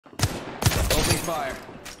fire.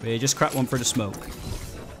 We just crack one through the smoke.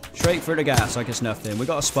 Straight through the gas like it's nothing. We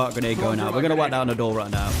got a spark grenade going out. We're going to whack down the door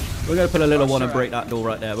right now. We're going to put a little one and break that door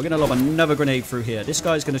right there. We're going to lob another grenade through here. This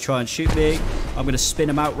guy's going to try and shoot me. I'm going to spin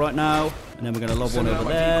him out right now. And then we're going to lob one over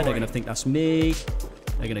there. They're going to think that's me.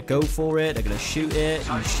 They're going to go for it. They're going to shoot it.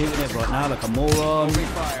 I'm shooting it right now like a moron.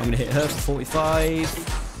 I'm going to hit her for 45.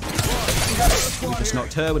 We just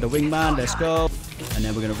knocked her with a wingman. Let's go. And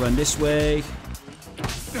then we're going to run this way.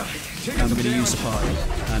 And we're going to use the party.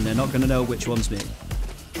 And they're not going to know which one's me.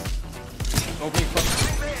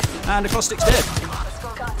 And the caustic's dead.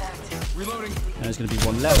 And there's going to be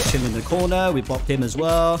one left, chilling in the corner. We bopped him as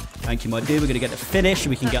well. Thank you, my dude. We're going to get the finish.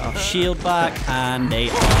 We can get our shield back. And they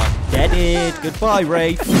are deaded. Goodbye,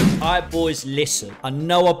 Wraith. Alright, boys, listen. I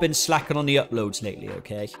know I've been slacking on the uploads lately,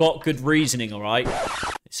 okay? Got good reasoning, alright?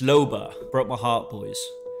 It's Loba. Broke my heart, boys.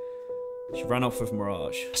 She ran off with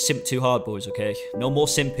Mirage. Simp too hard, boys, okay? No more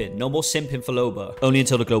simping. No more simping for Loba. Only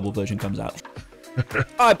until the global version comes out.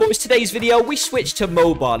 Alright, boys, today's video, we switched to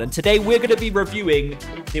mobile, and today we're going to be reviewing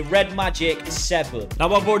the Red Magic 7.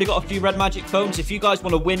 Now, I've already got a few Red Magic phones. If you guys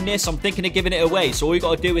want to win this, I'm thinking of giving it away. So all you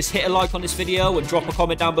got to do is hit a like on this video and drop a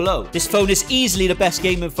comment down below. This phone is easily the best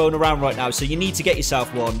gaming phone around right now, so you need to get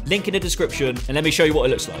yourself one. Link in the description, and let me show you what it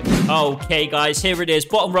looks like. Okay, guys, here it is.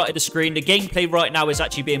 Bottom right of the screen. The gameplay right now is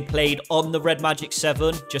actually being played on the Red Magic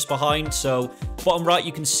 7, just behind. So bottom right,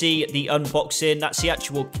 you can see the unboxing. That's the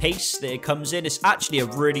actual case that it comes in. It's actually a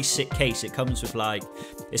really sick case. It comes with like,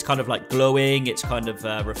 it's kind of like glowing, it's kind of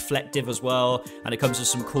reflective as well, and it comes with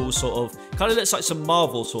some cool sort of, kind of looks like some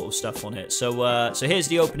Marvel sort of stuff on it. So so here's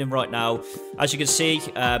the opening right now. As you can see,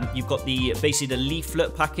 you've got the basically the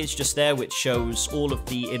leaflet package just there, which shows all of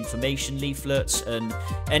the information leaflets and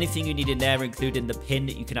anything you need in there, including the pin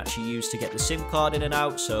that you can actually use to get the SIM card in and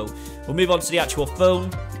out. So we'll move on to the actual phone.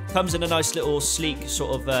 Comes in a nice little sleek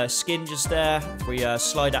sort of skin just there. If we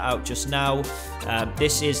slide it out just now,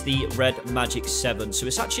 this is the Red Magic 7. So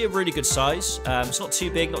it's actually a really good size. It's not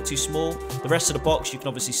too big, not too small. The rest of the box, you can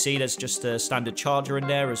obviously see there's just a standard charger in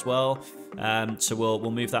there as well. So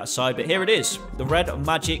we'll move that aside. But here it is, the Red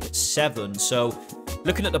Magic 7. So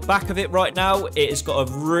looking at the back of it right now, it has got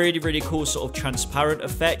a really, really cool sort of transparent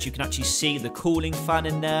effect. You can actually see the cooling fan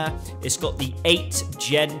in there. It's got the 8th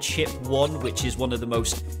Gen Chip 1, which is one of the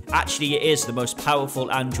most, actually it is the most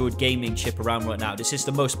powerful Android gaming chip around right now. This is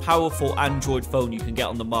the most powerful Android phone you can get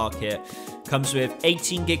on the market. Comes with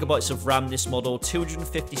 18 gigabytes of RAM, this model,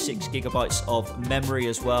 256 gigabytes of memory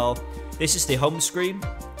as well. This is the home screen.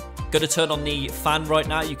 Going to turn on the fan right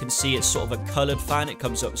now. You can see it's sort of a colored fan. It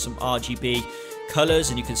comes up with some RGB colors,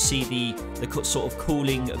 and you can see the sort of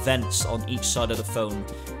cooling vents on each side of the phone.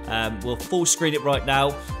 We'll full screen it right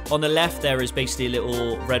now. On the left, there is basically a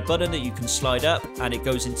little red button that you can slide up, and it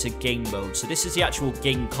goes into game mode. So this is the actual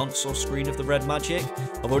game console screen of the Red Magic.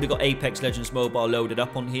 I've already got Apex Legends Mobile loaded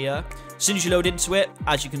up on here. As soon as you load into it,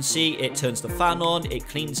 as you can see, it turns the fan on, it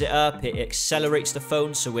cleans it up, it accelerates the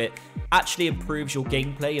phone, so it actually improves your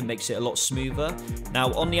gameplay and makes it a lot smoother.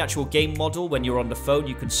 Now, on the actual game model, when you're on the phone,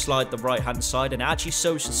 you can slide the right-hand side, and it actually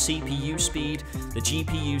shows the CPU speed, the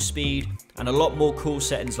GPU speed, and a lot more cool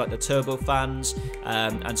settings like the turbo fans,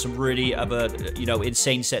 and some really other, you know,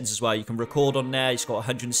 insane settings as well. You can record on there. It's got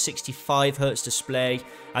 165 Hz display.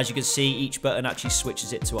 As you can see, each button actually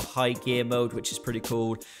switches it to a high gear mode, which is pretty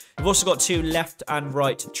cool. We've also got two left and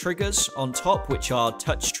right triggers on top, which are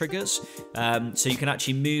touch triggers. So you can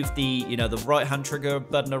actually move the, you know, the right hand trigger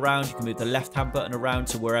button around. You can move the left hand button around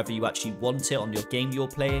to wherever you actually want it on your game you're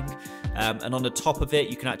playing. And on the top of it,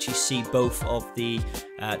 you can actually see both of the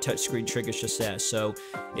touchscreen triggers just there. So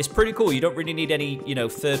it's pretty cool. You don't really need any, you know,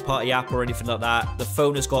 third-party app or anything like that. The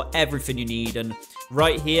phone has got everything you need. And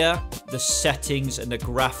right here, the settings and the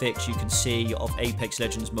graphics you can see of Apex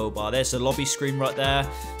Legends Mobile. There's the lobby screen right there.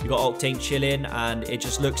 You've got Octane chilling, and it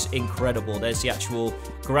just looks incredible. There's the actual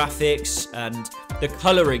graphics and the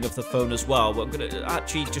coloring of the phone as well. I'm going to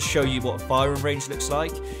actually just show you what firing range looks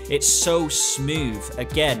like. It's so smooth.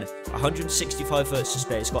 Again, 165 Hz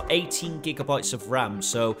display. It's got 18 gigabytes of RAM,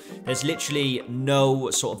 so there's literally no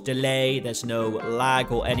sort of delay. There's no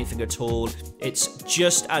lag or anything at all. It's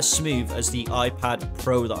just as smooth as the iPad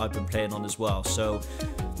Pro that I've been playing on as well. So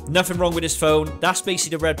nothing wrong with this phone. That's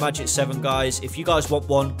basically the Red Magic 7, guys. If you guys want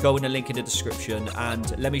one, go in the link in the description,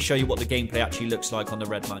 and let me show you what the gameplay actually looks like on the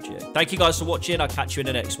Red Magic. Thank you guys for watching. I'll catch you in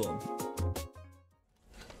the next one.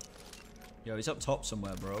 Yo, he's up top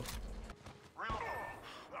somewhere, bro.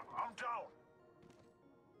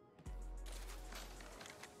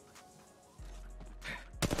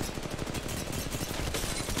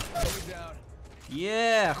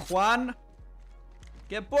 Yeah, Juan.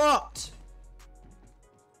 Get booked.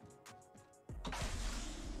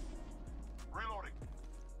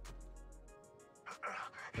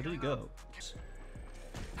 Where did he go?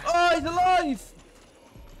 Oh, he's alive!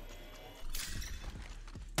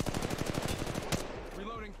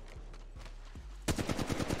 Reloading.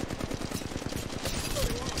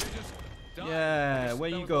 Yeah, where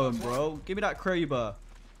you going, bro? Give me that Kraber.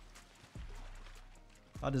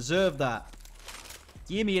 I deserve that.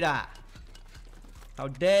 Give me that. How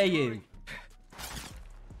dare you?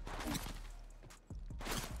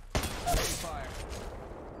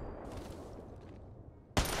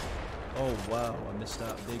 Oh wow, I missed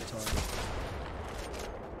that big time.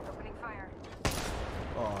 Opening fire.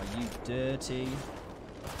 Oh, you dirty.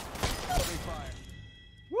 Opening fire.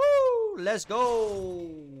 Woo! Let's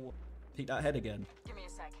go! Peek that head again. Give me a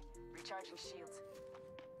sec. Recharging shields.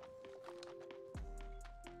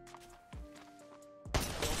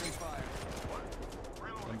 Opening fire.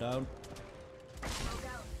 I'm down. Smoke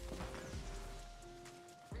out.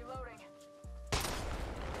 Reloading.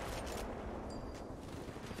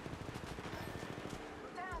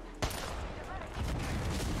 Down. Get ready.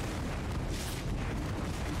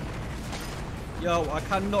 Yo, I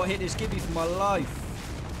cannot hit this Gibby for my life.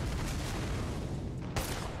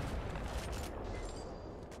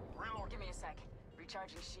 Give me a sec.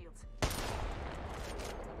 Recharging shields.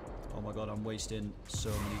 Oh my god, I'm wasting so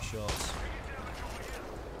many shots.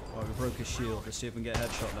 Alright, we broke his shield. Let's see if we can get a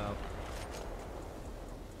headshot now.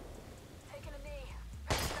 Taking a knee.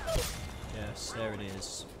 Yes, there it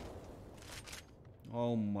is.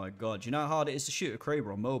 Oh my god. Do you know how hard it is to shoot a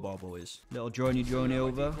Kraber on mobile, boys? Little droney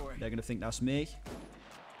over. They're going to think that's me.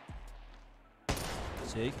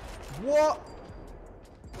 See? What?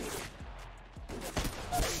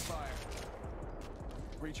 Opening fire.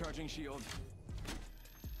 Recharging shield.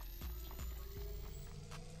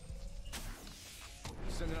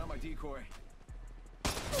 Sending out my decoy.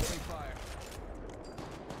 Opening fire.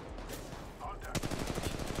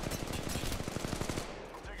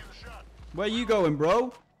 Where you going,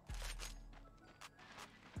 bro?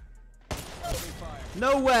 Opening fire.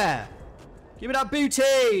 Nowhere! Give me that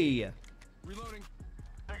booty! Reloading.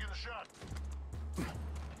 Taking the shot.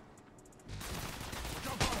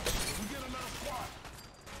 Jump on it. We get another squad.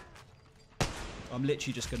 I'm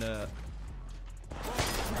literally just gonna...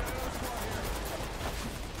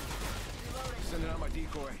 Sending out my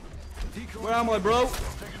decoy. Decoy. Where am I, bro?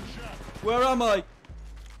 Taking the shot. Where am I?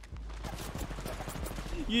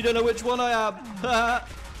 You don't know which one I am.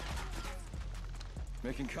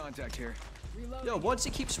 Making contact here. Reloading. Yo, why does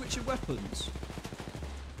it keep switching weapons?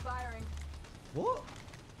 Firing. What?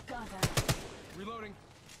 Contact. Reloading.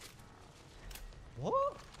 What?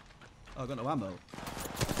 Oh, I got no ammo.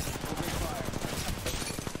 Opening fire.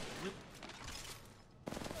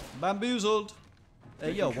 Bamboozled.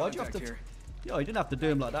 Hey, yo, Making why'd you have to... contact here. Yo, you didn't have to do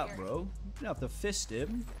him like that, bro. You didn't have to fist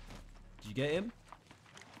him. Did you get him?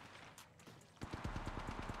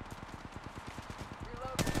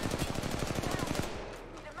 Reloading.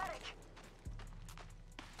 Need a medic.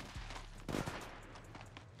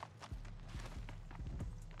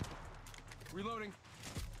 Reloading.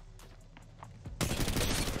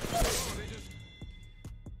 Oh, they just...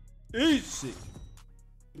 Easy.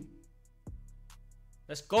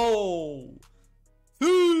 Let's go.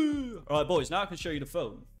 Alright, boys, now I can show you the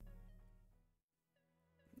phone.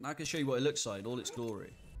 Now I can show you what it looks like in all its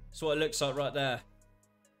glory. That's what it looks like right there.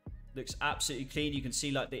 Looks absolutely clean. You can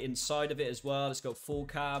see like the inside of it as well. Let's go full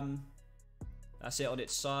cam. That's it on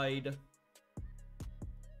its side. Let's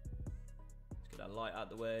get that light out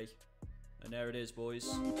the way. And there it is, boys.